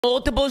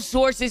Multiple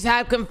sources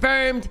have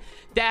confirmed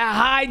that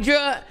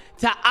Hydra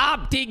to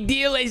OpTic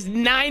deal is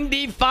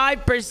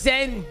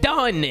 95%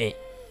 done.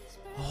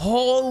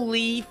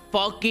 Holy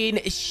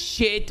fucking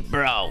shit,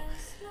 bro.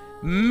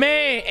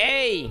 Man,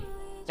 hey,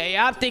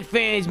 OpTic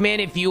fans, man,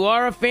 if you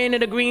are a fan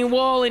of the green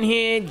wall in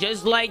here,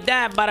 just like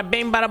that, bada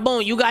bing, bada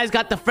boom, you guys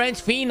got the French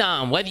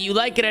phenom. Whether you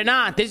like it or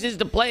not, this is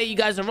the player you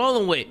guys are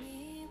rolling with.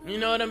 You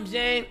know what I'm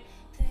saying?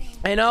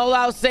 And all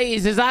I'll say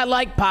is I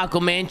like Paco,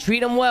 man.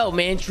 Treat him well,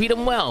 man. Treat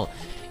him well.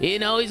 You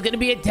know, he's going to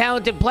be a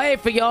talented player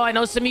for y'all. I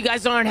know some of you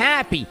guys aren't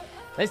happy.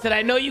 Listen,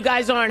 I know you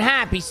guys aren't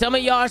happy. Some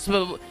of y'all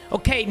are...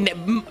 Okay,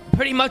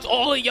 pretty much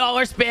all of y'all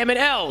are spamming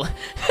L.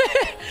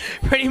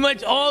 Pretty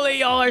much all of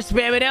y'all are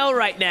spamming L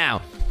right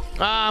now.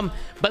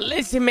 But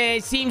listen, man,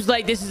 it seems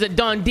like this is a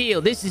done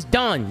deal. This is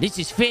done. This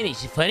is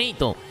finished.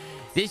 Finito.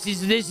 This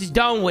is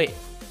done with.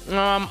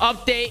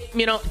 Update,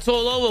 you know, it's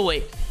all over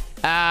with.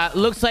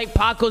 Looks like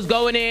Paco's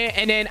going in.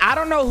 And then I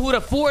don't know who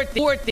the fourth